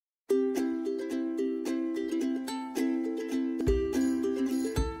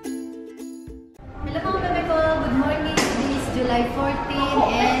July 14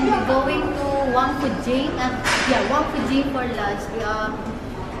 and we're going to Wangfujing. Wangfujing for lunch.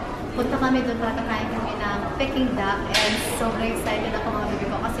 Punta kami doon para kakain kami ng Peking duck and sobrang excited ako mga baby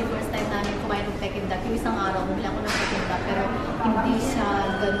ko kasi first time namin kumain ng Peking duck. Yung isang araw, bumili ako ng Peking duck pero hindi siya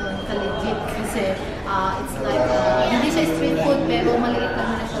ganun ka-legit kasi it's like, hindi siya street food pero maliit lang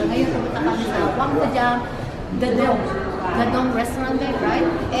na siya. Ngayon pumunta kami sa Wangfujing Gadong restaurant there, right?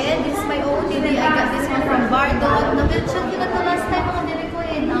 And this is my OOTD. I got this one from Bardot. Na-mention ko na ito last time mga dili ko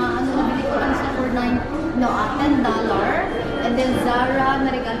eh. Nabili ko lang siya for $10. And then Zara,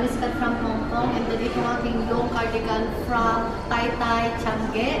 na-regalo sikat from Hong Kong. And then ito aking long cardigan from Tai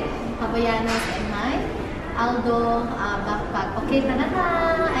Changi, Habayanos and my Aldo backpack. Okay,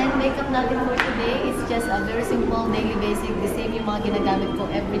 tanana! And makeup natin for today is just a very simple, daily basic. The same yung mga ginagamit ko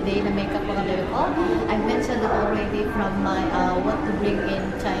everyday na makeup mga baby ko. I mentioned it already from my what to bring in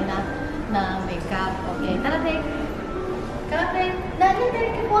China na makeup. Okay, tara din! Tara din! Dali,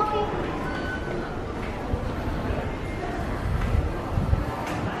 keep walking!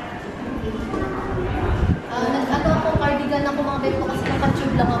 Nag-ano ako, cardigan ako mga baby ko kasi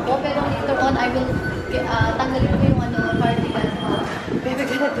nakatube lang ako. Pero later on, I will tanggalin ko yung cardigan ko. We're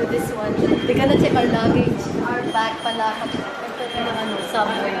gonna do this one. We're gonna check our luggage, our bag pala. Ito ng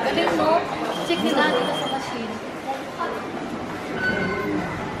subway. Ganun mo, check nila dito sa machine.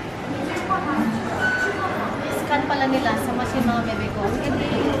 Scan pala nila sa machine mga baby ko.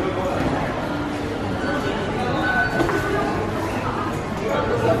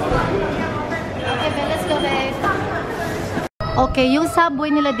 Okay, let's go babe. Okay, yung subway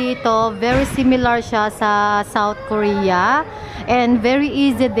nila dito, very similar siya sa South Korea. And very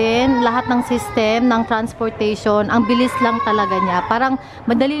easy din, lahat ng system ng transportation, ang bilis lang talaga niya. Parang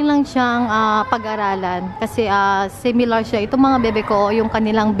madali lang siyang pag-aralan kasi similar siya. Itong mga bebe ko, yung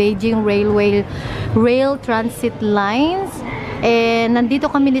kanilang Beijing Rail Transit Lines. Nandito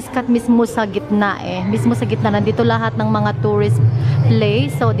kami niskat mismo sa gitna mismo sa gitna, nandito lahat ng mga tourist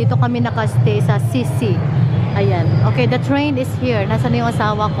place. So dito kami nakastay sa CC. Ayan. Okay, the train is here. Nasaan yung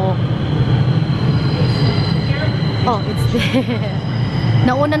asawa ko? Oh, it's there.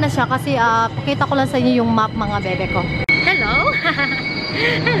 Nauna na siya kasi pakita ko lang sa inyo yung map mga bebe ko. Hello!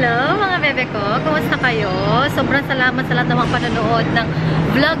 Hello mga bebe ko! Kumusta kayo? Sobrang salamat sa lahat ng mga panonood ng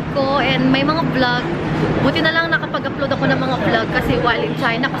vlog ko and may mga vlog. Buti na lang nakapag-upload ako ng mga vlog kasi while in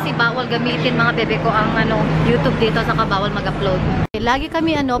China kasi bawal gamitin mga bebe ko ang YouTube dito saka bawal mag-upload. Lagi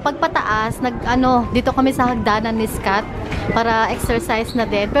kami pagpataas dito kami sa hagdanan ni Scott para exercise na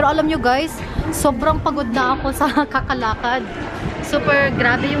din. Pero alam nyo guys, sobrang pagod na ako sa kakalakad. Super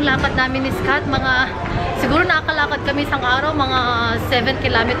grabe yung lakad namin ni Scott. Siguro nakakalakad kami isang araw, mga 7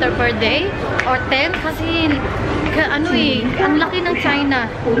 km per day or 10 kasi ang laki ng China.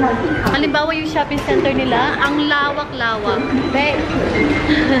 Halimbawa yung shopping center nila, ang lawak-lawak. Babe!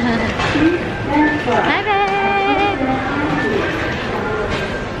 Hi, babe!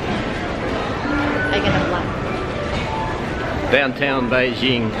 I get a lot. Downtown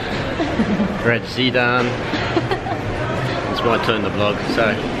Beijing. We're at Zidane. It's my turn to vlog.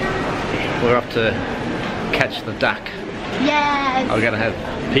 So we're off to catch the duck. Yes! I'm going to have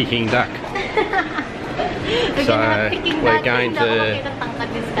Peking duck. So we're going to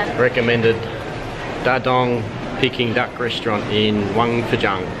recommended Dadong Peking duck restaurant in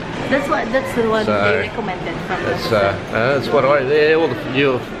Wangfujing. That's the one they recommended from that's what all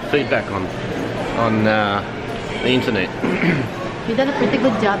your feedback on the internet. You done a pretty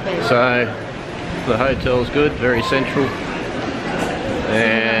good job, babe. So the hotel's good, very central,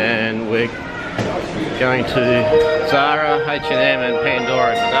 and we're going to Zara, H&M and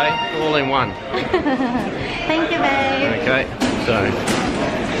Pandora today, all in one. Thank you, babe. Okay, so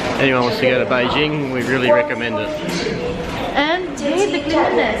anyone wants to go to Beijing, we really recommend it. And hey, the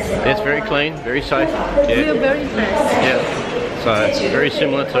cleanliness. It's very clean, very safe. We're very impressed. Yeah, so it's very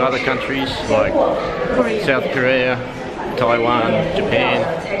similar to other countries like South Korea, Taiwan, Japan,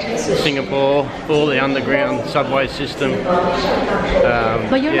 Singapore, all the underground subway system.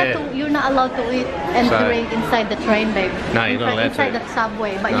 But you're not allowed to eat and drink inside the train, babe. No, you're not allowed inside the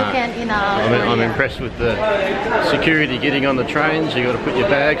subway, but you can in a. I'm impressed with the security getting on the trains. You got to put your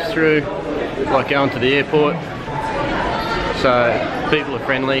bags through, like going to the airport. So people are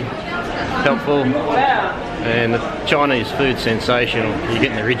friendly, helpful, and the Chinese food sensational. You're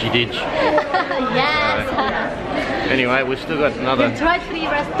getting the ridgy-didge. Yes. So, anyway, we've still got another. You've tried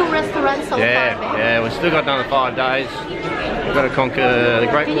two restaurants so far, babe. Yeah, we've still got another 5 days. We've got to conquer the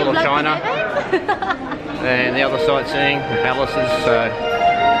Great Wall of China and the other sightseeing, the palaces. So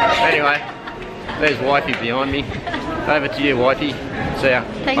anyway, there's wifey behind me. Over to you, wifey. See ya.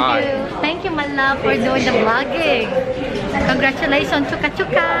 Thank you, my love, for doing the vlogging. Congratulations,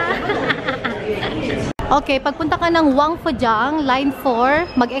 chuka-chuka! Okay, pagpunta ka ng Wangfujang, line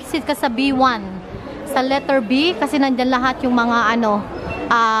 4, mag-exit ka sa B1. Sa letter B, kasi nandyan lahat yung mga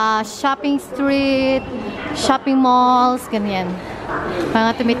shopping street, shopping malls, ganyan.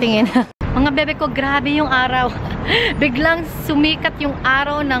 Mga tumitingin. Mga bebe ko, grabe yung araw. Biglang sumikat yung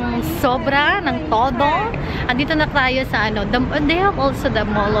araw ng sobra, ng todo. Andito na tayo sa they have also the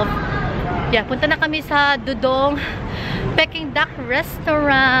mall of, punta na kami sa Dudong Peking Duck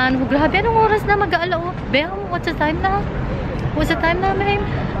Restaurant. Oh, grabe, anong oras na mag-aalaw? Bem, what's the time na? What's the time na, babe?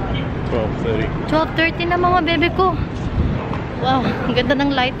 12:30 na mga bebe ko. Wow, ang ganda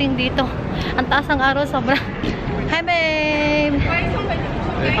ng lighting dito. Ang taas ng araw, sobra. Hi, babe!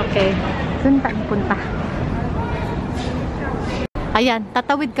 Okay, doon tayo punta. Ayan,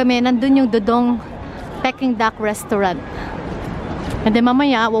 tatawid kami. Nandun yung Dudong Peking Duck Restaurant. And then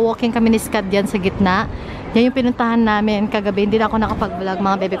mamaya, walking kami ni Scott dyan sa gitna. Yan yung pinuntahan namin kagabi. Hindi na ako nakapag-vlog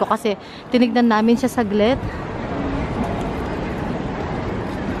mga bebe ko kasi tinignan namin siya saglit.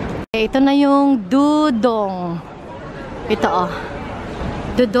 Okay, ito na yung Dudong. Ito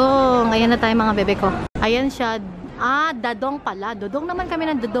Dudong. Ayan na tayo mga bebe ko. Ayan siya. Dadong pala. Dudong naman kami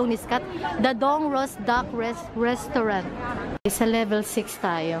ng Dudong ni Scott. Dadong Roast Duck Restaurant. Sa level 6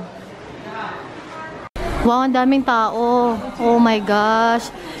 tayo. Wow, ang daming tao. Oh my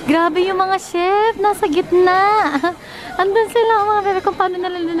gosh. Grabe yung mga chef. Nasa gitna. Andun sila mga bebe kung paano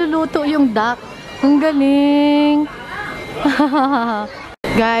nila niluluto yung duck. Ang galing.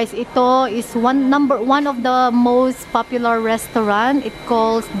 Guys, ito is one of the most popular restaurant. It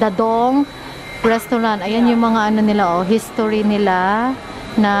calls Dadong Restaurant. Ayan yung mga nila, history nila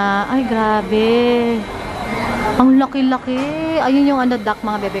na, ay grabe. Ang laki-laki. Ayun yung duck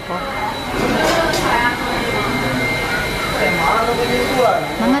mga bebe ko.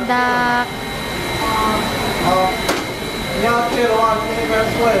 Mga duck.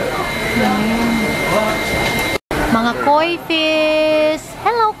 Mga koi fish.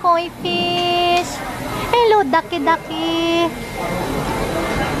 Hello, koi fish. Hello, ducky-ducky.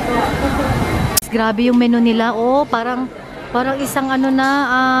 Grabe yung menu nila. Oh, parang isang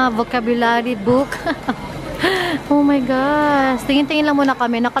vocabulary book. Oh my gosh. Tingin-tingin lang muna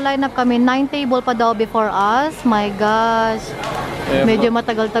kami. Naka-line up kami. 9 table pa daw before us. My gosh. Medyo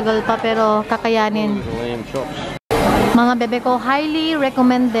matagal-tagal pa pero kakayanin. Mga bebe ko, highly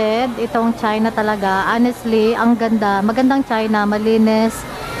recommended itong China talaga. Honestly, ang ganda. Magandang China, malinis.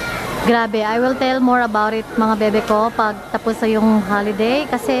 Grabe, I will tell more about it mga bebe ko pag tapos na yung holiday.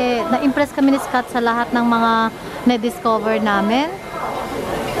 Kasi na-impress kami ni Scott sa lahat ng mga na-discover namin.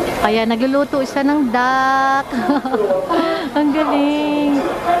 Kaya nagluluto siya ng duck. Ang galing.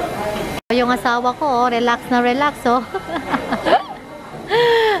 Yung asawa ko, relax na relax.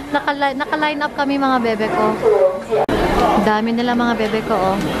 Naka-line up kami mga bebe ko. Dami nila mga bebe ko.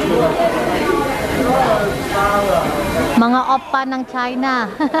 Mga oppa ng China.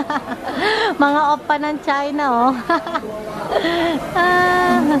 Mga oppa ng China,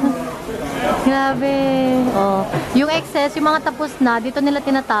 Grabe. Yung excess, yung mga tapos na, dito nila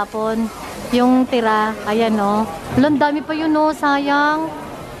tinatapon. Yung tira, ayan, Ang dami pa yun, sayang.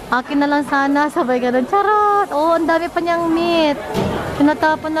 Akin na lang sana, sabay ganun. Charot! Ang dami pa niyang meat.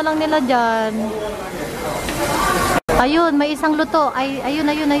 Tinatapon na lang nila dyan. Ayun, may isang luto. Ayun.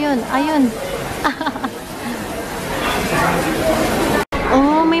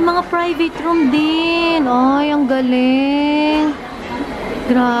 May mga private room din. Ay, ang galing.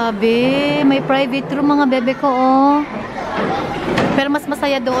 Grabe. May private room mga bebe ko, Pero mas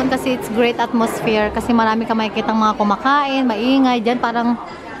masaya doon kasi it's great atmosphere. Kasi marami ka makikitang mga kumakain, maingay. Diyan parang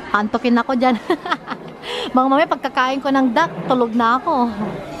antokin ako dyan. Mga mami, pagkakain ko ng duck, tulog na ako.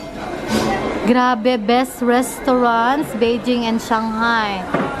 Grabe, best restaurants, Beijing and Shanghai.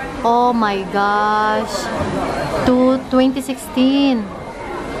 Oh my gosh. 2016.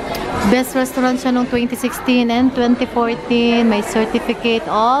 Best restaurant siya noong 2016 and 2014. May certificate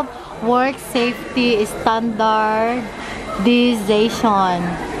of work safety standardization.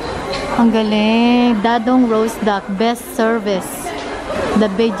 Ang galing. Dadong roast duck, best service.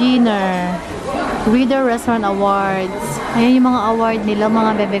 The Beginner Reader Restaurant Awards. Ayan yung mga award nila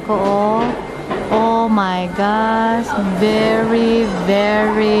mga bebe ko, Oh my gosh. Very,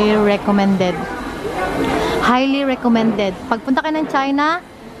 very recommended. Highly recommended. Pagpunta kayo ng China,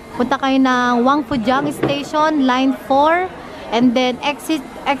 punta kayo ng Wangfujang Station, line 4, and then exit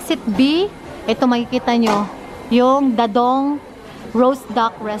B. Ito makikita nyo, yung Dadong Roast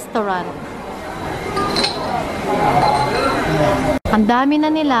Duck Restaurant. Ang dami na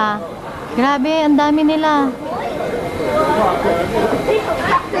nila. Grabe, ang dami nila.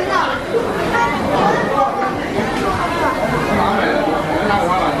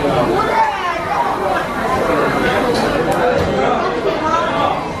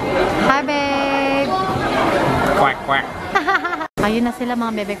 Ayun na sila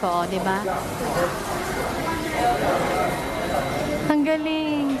mga bebe ko, oh, di ba? Ang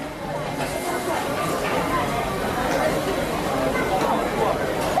galing.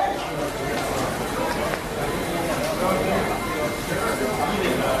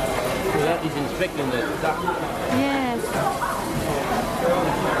 He's inspecting the duck. Yes.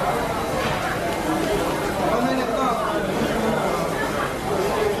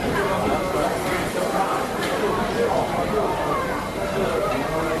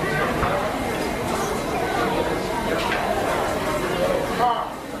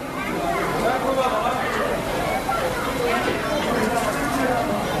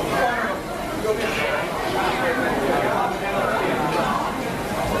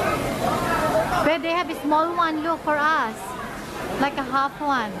 But they have a small one, look, for us. Like a half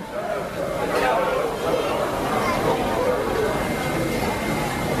one.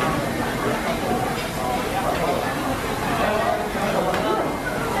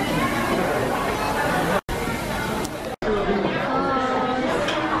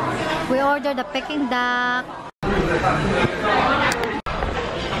 We ordered the Peking duck.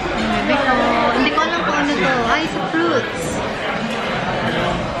 Hindi ko alam kung ano to. Ay, it's fruits.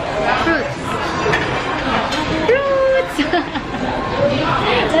 Fruits. Fruits!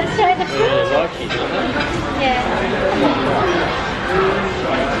 Let's try the fruits. Yeah.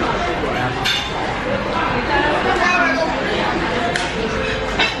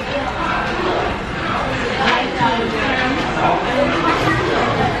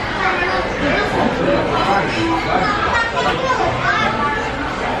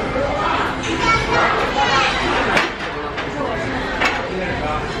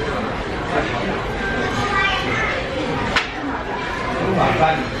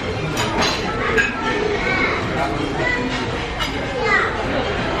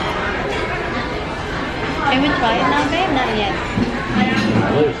 Can we try it now, babe? Not yet.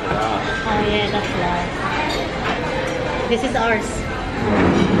 Oh yeah, that's right. This is ours.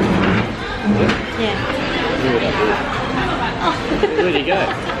 Yeah. Oh. Where'd he go?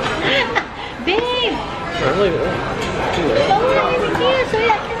 Babe! Don't leave it there. Don't leave it here so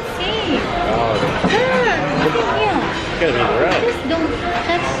I can see. Oh, Look at here. it's gotta be the right. Just don't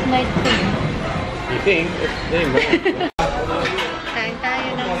touch my thing. You think? It's them, right? Kain tayo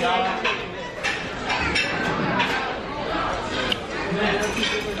ng lychee.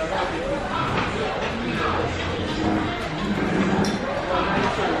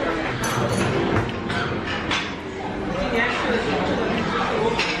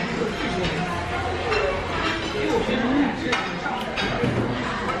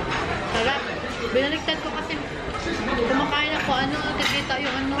 Sarap. Binaligtad ko kasi kumakain ako ano, nakikita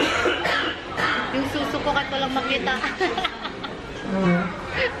yung ano, yung suso ko kahit walang makita.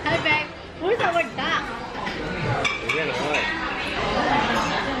 Hi babe, where's our duck?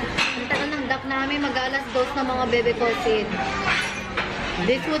 Ang tagal ng duck namin, mag-alas 2 na mga bebe ko, Sid.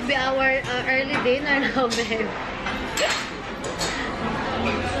 This would be our early dinner now, babe.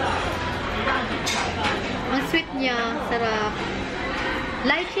 Ang sweet niya, sarap.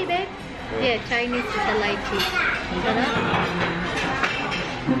 Lychee, babe? Yeah, Chinese is a lychee. Sarap.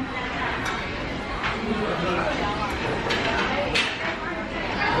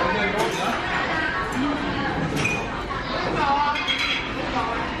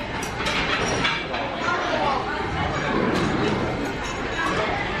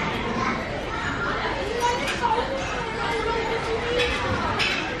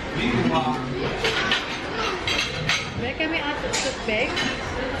 Where can we add the toothpick?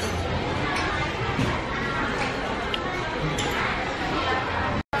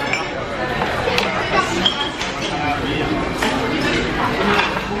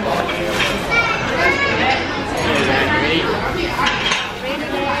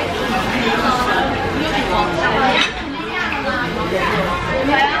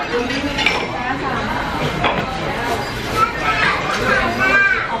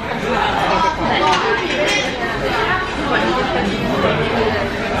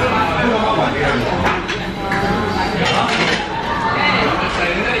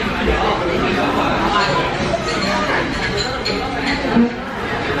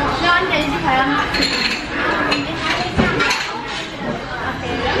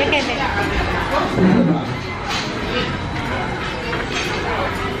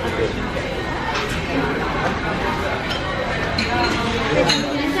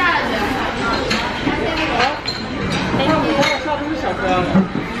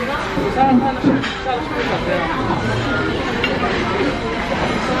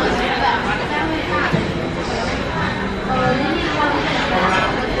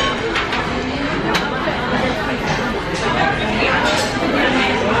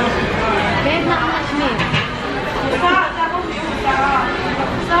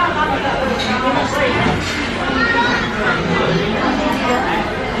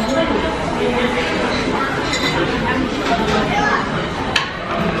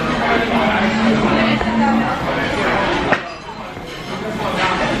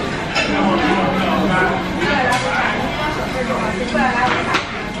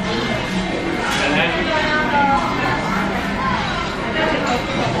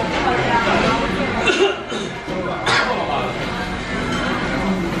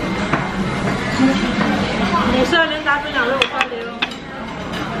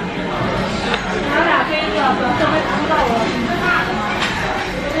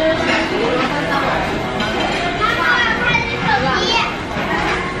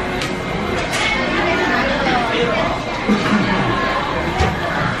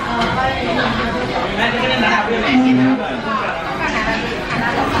 You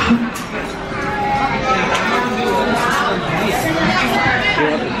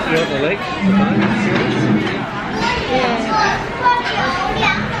want the legs?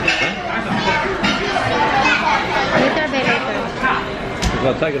 Later by later.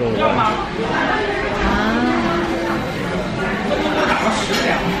 I'll take it all away.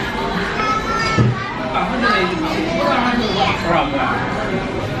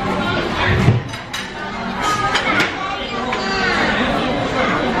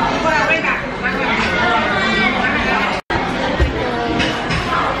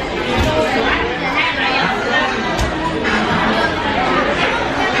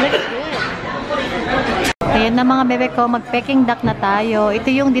 Ayan na mga bebe ko, mag-peking duck na tayo. Ito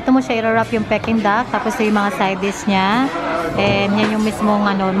yung, dito mo siya i-wrap yung peking duck. Tapos yung mga side dish niya. And yan yung mismong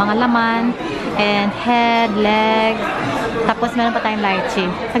ano, mga laman. And head, leg. Tapos meron pa tayong lychee.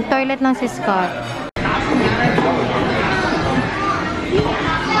 Nag-toilet lang si Scott.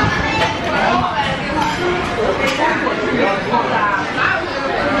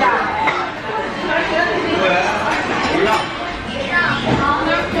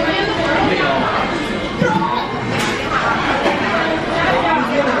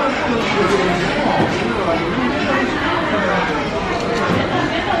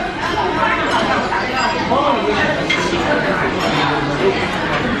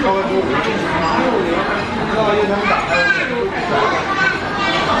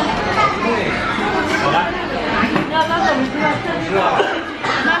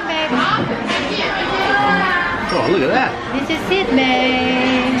 Oh, look at that. This is it,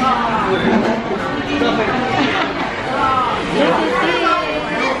 babe. This is it.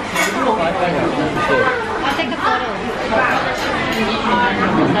 I'll take a photo.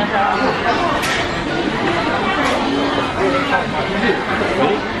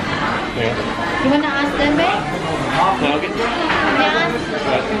 Yeah. You wanna ask them, babe? No, I'll get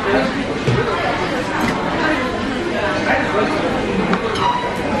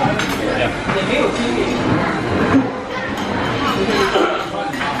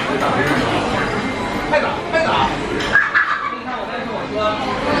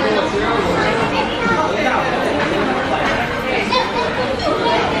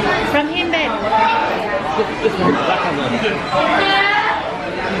From him, babe. this one's black on there.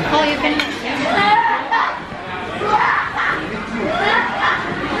 Oh, you can.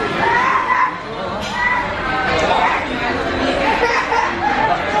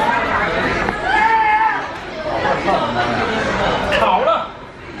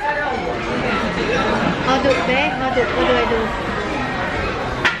 How do, babe? What do I do?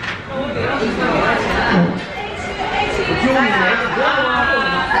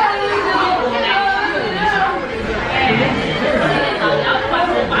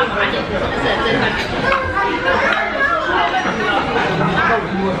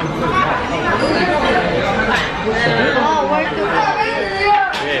 Oh, where to?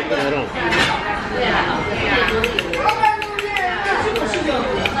 Yeah, put that on.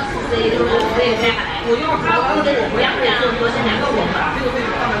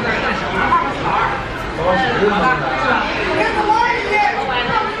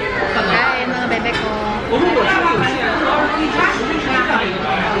 Kain mga bebe ko.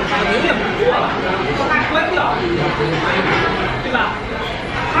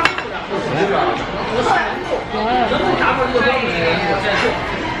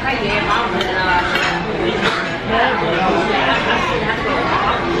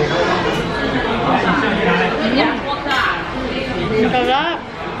 Sarap.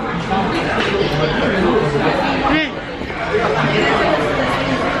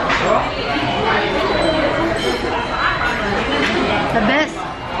 The best.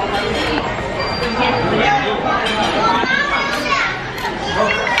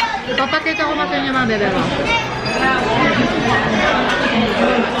 Papakita ko natin yung mga bebe mo.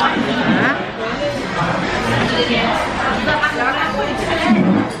 Ha?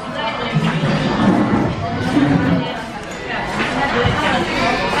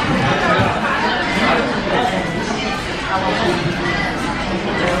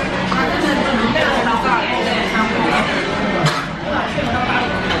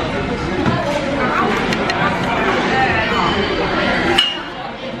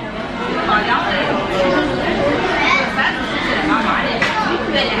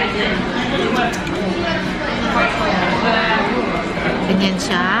 Ganyan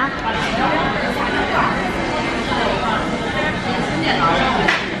siya.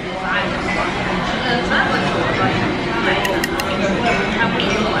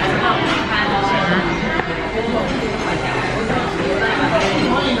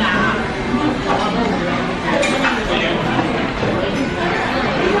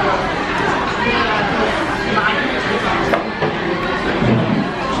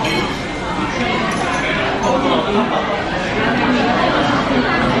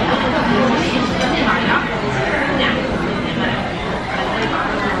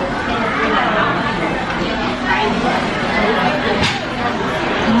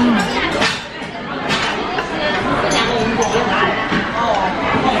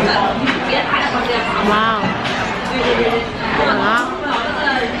 Wow.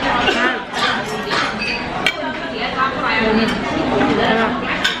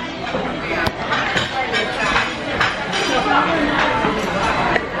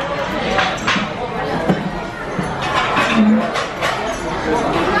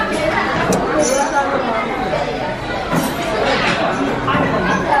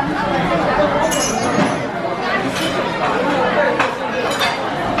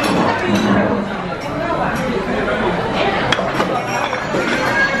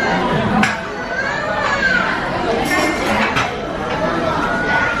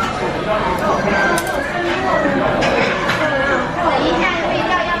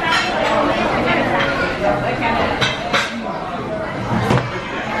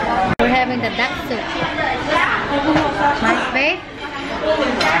 We're having the duck soup. Nice, babe?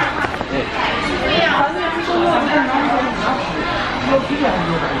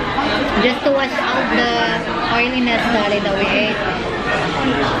 Just to wash out the oiliness that we ate.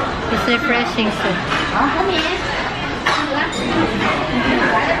 It's refreshing soup.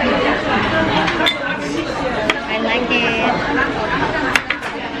 I like it.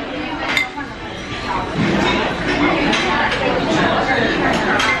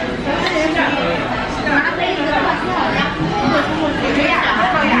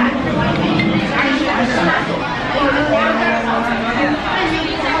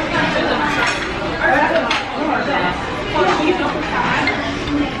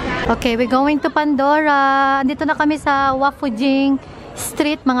 Okay, we're going to Pandora. Andito na kami sa Wafujing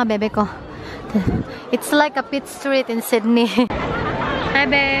Street, mga bebe ko. It's like a pit street in Sydney. Hi,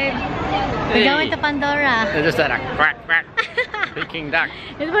 babe. We're going to Pandora. I just had a quack quack. Peking duck.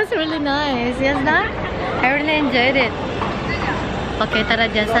 It was really nice. Yes, na? I really enjoyed it. Okay, tara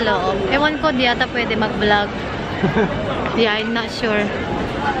dyan sa loob. Ewan ko, di ata pwede mag-vlog. Yeah, I'm not sure.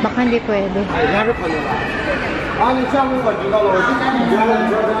 Baka hindi pwede.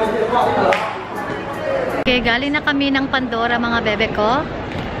 Okay, galing na kami ng Pandora, mga bebe ko.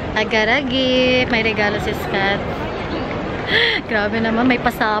 I got a gift. May regalo si Scott. Grabe naman, may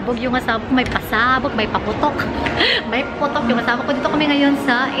pasabog yung asawa ko. May pasabog, may paputok. May putok yung asawa ko. Dito kami ngayon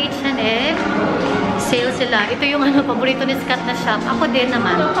sa H&M. Sale sila. Ito yung paborito ni Scott na shop. Ako din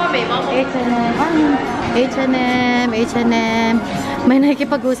naman. H&M. May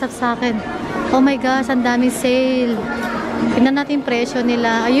nakikipag-usap sa akin. Oh my gosh, ang daming sale. Tingnan natin yung presyo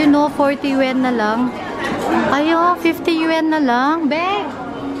nila. Ayun no, 40 yuan na lang. Ayun, 50 yuan na lang. Beg!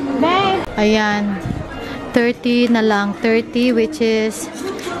 Ayan. 30 na lang. 30 which is,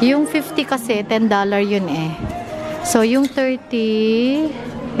 yung 50 kasi, $10 yun eh. So, yung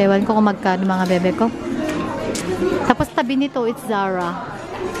 30, ewan ko kung magkano mga bebe ko. Tapos tabi nito, it's Zara.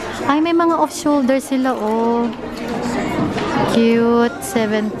 Ay, may mga off-shoulder sila, oh. Cute.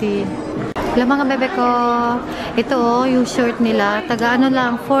 70. Wala mga bebe ko. Ito, oh, yung short nila. Taga ano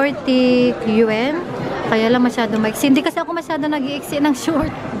lang, 40 yuan. Kaya lang masyado maiksi. Hindi kasi ako masyado nag-iiksi ng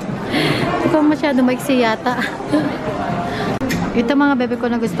short. Ito masyado maiksi yata. Ito mga bebe ko,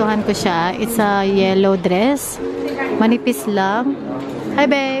 nagustuhan ko siya. It's a yellow dress. Manipis lang. Hi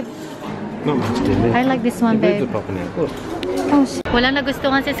babe. Not much to me. I like this one, babe. Oh, walang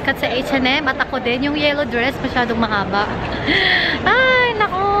nagustuhan si Scott sa H&M at ako din. Yung yellow dress, masyadong mahaba. Ay,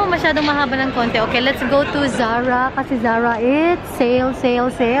 naku, masyadong mahaba ng konti. Okay, let's go to Zara. Kasi Zara, it's sale.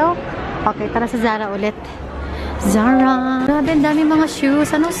 Okay, tara sa Zara ulit. Zara. Grabe, ang dami mga shoes.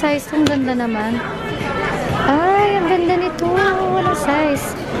 Anong size? Ang ganda naman. Ay, ang ganda nito. Walang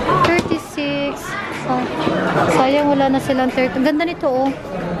size. 36. Oh, sayang, wala na silang 30. Ang ganda nito, oh.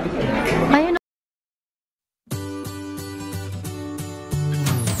 Ayun.